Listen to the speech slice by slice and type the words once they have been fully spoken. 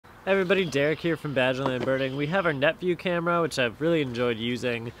Hey everybody, Derek here from Badgerland Birding. We have our Netvue camera, which I've really enjoyed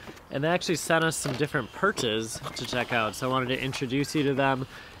using, and they actually sent us some different perches to check out, so I wanted to introduce you to them.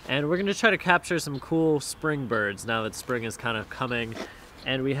 And we're going to try to capture some cool spring birds now that spring is kind of coming.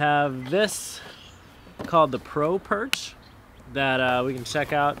 And we have this called the Pro perch that we can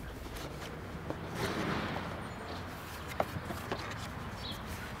check out.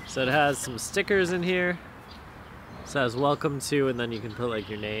 So it has some stickers in here. It says welcome to, and then you can put like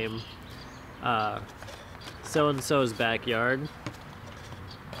your name, so-and-so's backyard.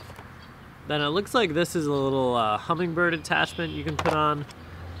 Then it looks like this is a little hummingbird attachment you can put on.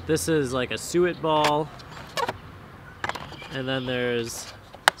 This is like a suet ball. And then there's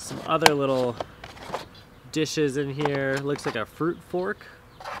some other little dishes in here. Looks like a fruit fork.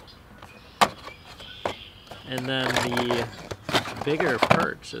 And then the bigger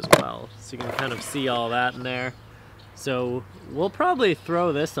perch as well. So you can kind of see all that in there. So we'll probably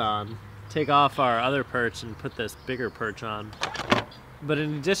throw this on, take off our other perch and put this bigger perch on. But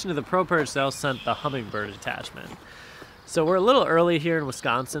in addition to the Pro perch, they also sent the hummingbird attachment. So we're a little early here in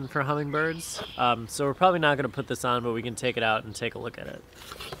Wisconsin for hummingbirds. So we're probably not going to put this on, but we can take it out and take a look at it.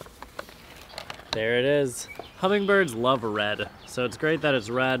 There it is. Hummingbirds love red. So it's great that it's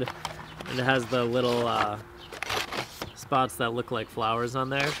red and it has the little spots that look like flowers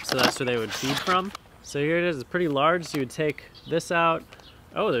on there. So that's where they would feed from. So here it is, it's pretty large, so you would take this out.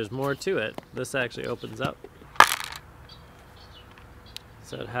 Oh, there's more to it. This actually opens up.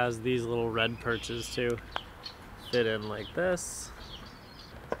 So it has these little red perches too. Fit in like this.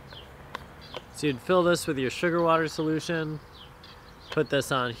 So you'd fill this with your sugar water solution, put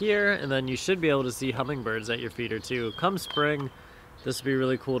this on here, and then you should be able to see hummingbirds at your feeder too. Come spring, this would be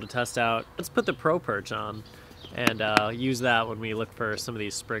really cool to test out. Let's put the Pro perch on and use that when we look for some of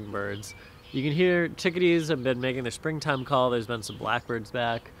these spring birds. You can hear chickadees have been making their springtime call. There's been some blackbirds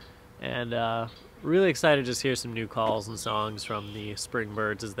back, and really excited to just hear some new calls and songs from the spring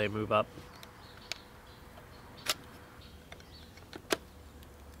birds as they move up.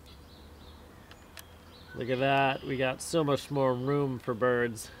 Look at that, we got so much more room for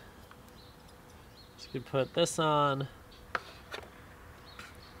birds. So you could put this on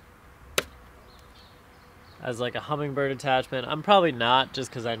as like a hummingbird attachment. I'm probably not, just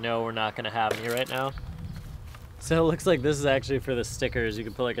because I know we're not going to have any right now. So it looks like this is actually for the stickers. You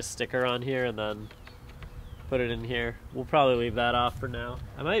can put like a sticker on here and then put it in here. We'll probably leave that off for now.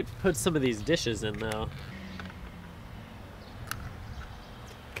 I might put some of these dishes in though.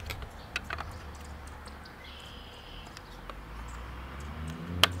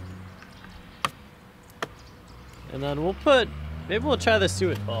 And then maybe we'll try the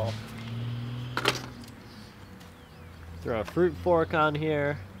suet ball. Throw a fruit fork on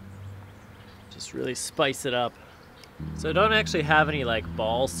here. Just really spice it up. So I don't actually have any like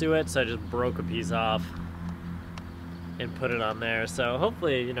ball suet, so I just broke a piece off and put it on there. So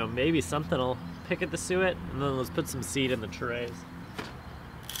hopefully, you know, maybe something will pick at the suet, and then let's put some seed in the trays.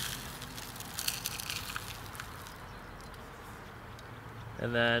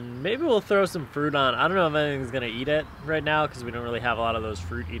 And then maybe we'll throw some fruit on. I don't know if anything's gonna eat it right now because we don't really have a lot of those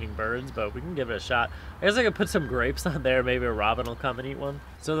fruit-eating birds, but we can give it a shot. I guess I could put some grapes on there. Maybe a robin will come and eat one.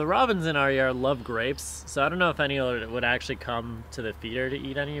 So the robins in our yard love grapes, so I don't know if any would actually come to the feeder to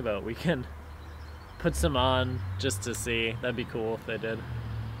eat any, but we can put some on just to see. That'd be cool if they did.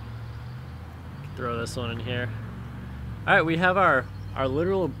 Throw this one in here. All right, we have our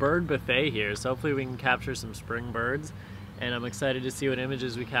literal bird buffet here, so hopefully we can capture some spring birds. And I'm excited to see what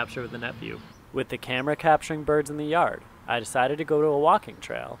images we capture with the Netvue. With the camera capturing birds in the yard, I decided to go to a walking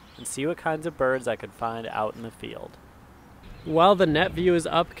trail and see what kinds of birds I could find out in the field. While the Netvue is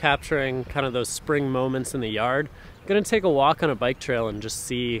up capturing kind of those spring moments in the yard, I'm gonna take a walk on a bike trail and just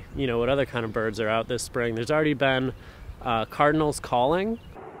see, you know, what other kind of birds are out this spring. There's already been cardinals calling.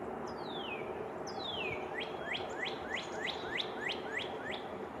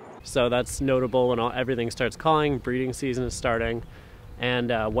 So that's notable when everything starts calling, breeding season is starting,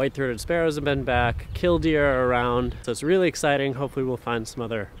 and white-throated sparrows have been back, killdeer are around, so it's really exciting. Hopefully we'll find some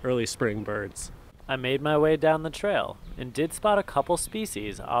other early spring birds. I made my way down the trail and did spot a couple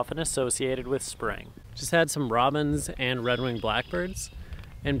species often associated with spring. Just had some robins and red-winged blackbirds,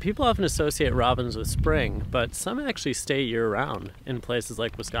 and people often associate robins with spring, but some actually stay year-round in places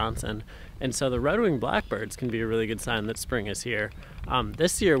like Wisconsin. And so the red-winged blackbirds can be a really good sign that spring is here.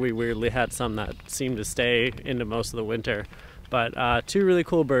 This year we weirdly had some that seemed to stay into most of the winter, but two really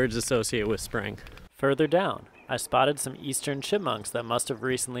cool birds associate with spring. Further down, I spotted some eastern chipmunks that must have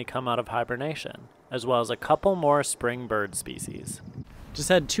recently come out of hibernation, as well as a couple more spring bird species. Just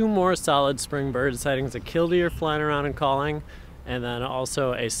had two more solid spring bird sightings, a killdeer flying around and calling, and then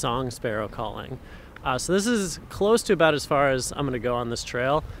also a song sparrow calling. So this is close to about as far as I'm going to go on this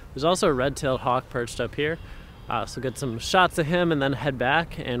trail. There's also a red-tailed hawk perched up here. So get some shots of him and then head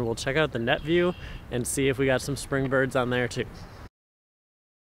back, and we'll check out the Netvue and see if we got some spring birds on there too.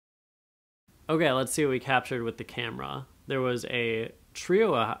 Okay, let's see what we captured with the camera. There was a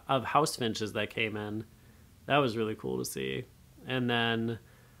trio of house finches that came in. That was really cool to see. And then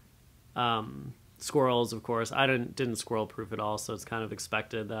squirrels, of course. I didn't squirrel proof at all, so it's kind of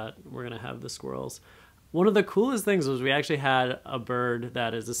expected that we're gonna have the squirrels. One of the coolest things was we actually had a bird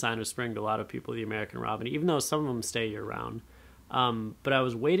that is a sign of spring to a lot of people, the American robin, even though some of them stay year-round. But I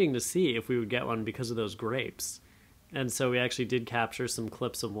was waiting to see if we would get one because of those grapes. And so we actually did capture some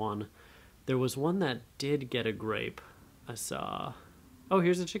clips of one. There was one that did get a grape. I saw... Oh,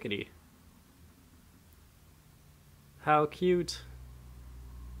 here's a chickadee. How cute.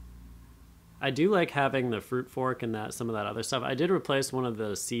 I do like having the fruit fork and some of that other stuff. I did replace one of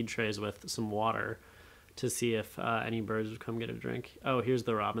the seed trays with some water to see if any birds would come get a drink. Oh, here's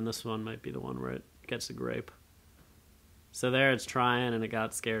the robin. This one might be the one where it gets a grape. So there it's trying and it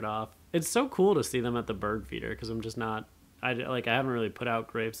got scared off. It's so cool to see them at the bird feeder because I'm just not... I haven't really put out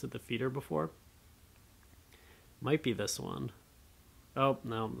grapes at the feeder before. Might be this one. Oh,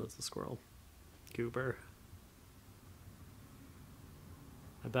 no, that's a squirrel. Goober.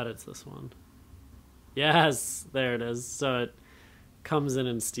 I bet it's this one. Yes, there it is. So it comes in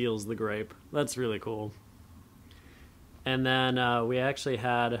and steals the grape. That's really cool. And then we actually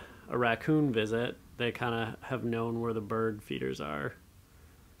had a raccoon visit. They kind of have known where the bird feeders are.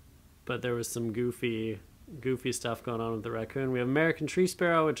 But there was some goofy stuff going on with the raccoon. We have American tree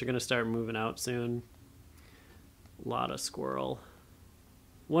sparrow, which are going to start moving out soon. A lot of squirrel.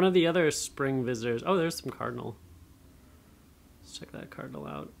 One of the other spring visitors... Oh, there's some cardinal. Let's check that cardinal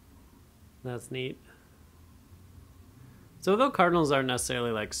out. That's neat. So though cardinals aren't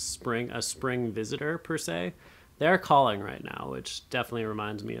necessarily like a spring visitor per se, they are calling right now, which definitely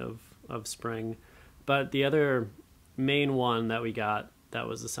reminds me of spring. But the other main one that we got that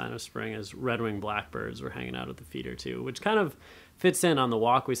was a sign of spring is red-winged blackbirds were hanging out at the feeder too, which kind of fits in. On the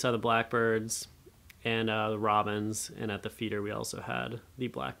walk we saw the blackbirds and the robins, and at the feeder we also had the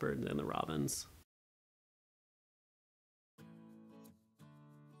blackbirds and the robins.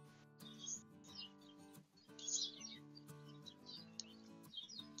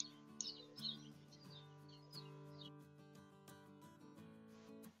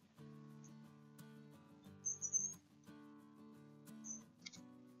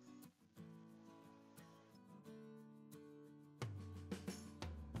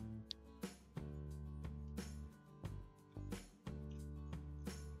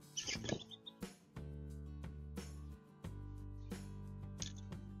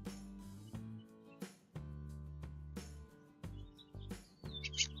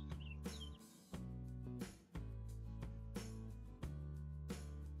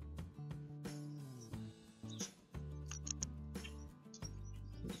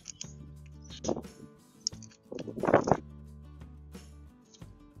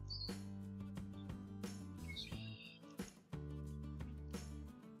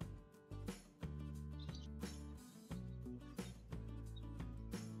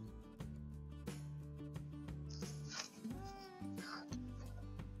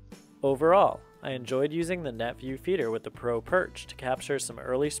 Overall, I enjoyed using the Netvue feeder with the Pro Perch to capture some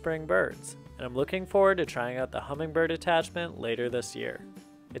early spring birds, and I'm looking forward to trying out the hummingbird attachment later this year.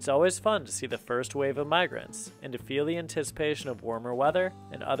 It's always fun to see the first wave of migrants and to feel the anticipation of warmer weather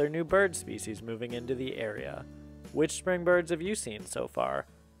and other new bird species moving into the area. Which spring birds have you seen so far?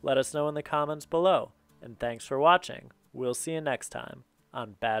 Let us know in the comments below, and thanks for watching. We'll see you next time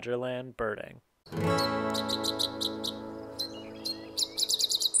on Badgerland Birding.